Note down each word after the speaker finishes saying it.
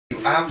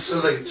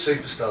Absolute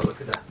superstar.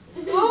 Look at that.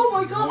 Oh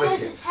my God, Wicked.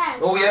 there's its head.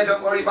 Oh yeah,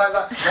 don't worry about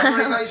that. Don't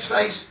worry about his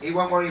face. He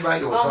won't worry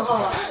about yours. That's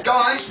fine.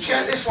 Guys,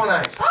 check this one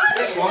out.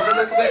 This one's a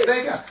little bit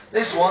bigger.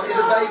 This one is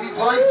a baby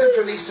python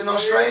from Eastern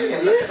Australia.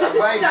 Look at that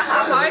wave.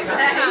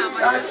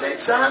 That's it,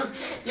 Sam.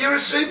 You're a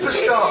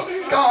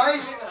superstar.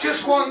 Guys,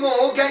 just one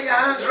more. Get your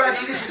hands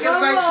ready. This is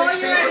going to make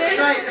 16 for the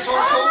snake. This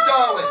one's called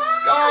Darwin.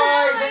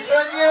 Guys, it's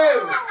a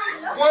new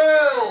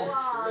world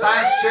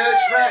Bass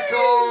Church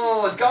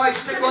record. Guys,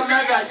 stick one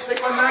leg out.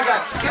 Stick one leg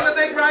out. Give him a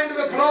big round of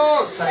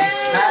applause. Say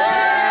snake.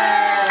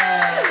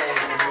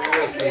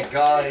 Wicked,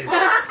 guys.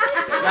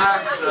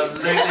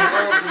 Absolutely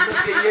awesome.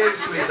 Look at you,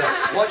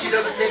 sweetheart. Watch he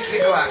doesn't nick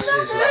your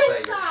glasses,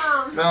 lovely.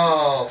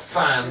 Oh,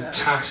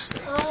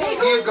 fantastic.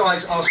 You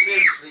guys are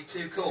seriously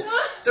too cool.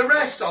 The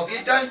rest of you,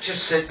 don't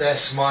just sit there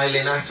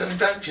smiling at them.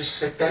 Don't just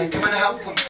sit there. Come and help them.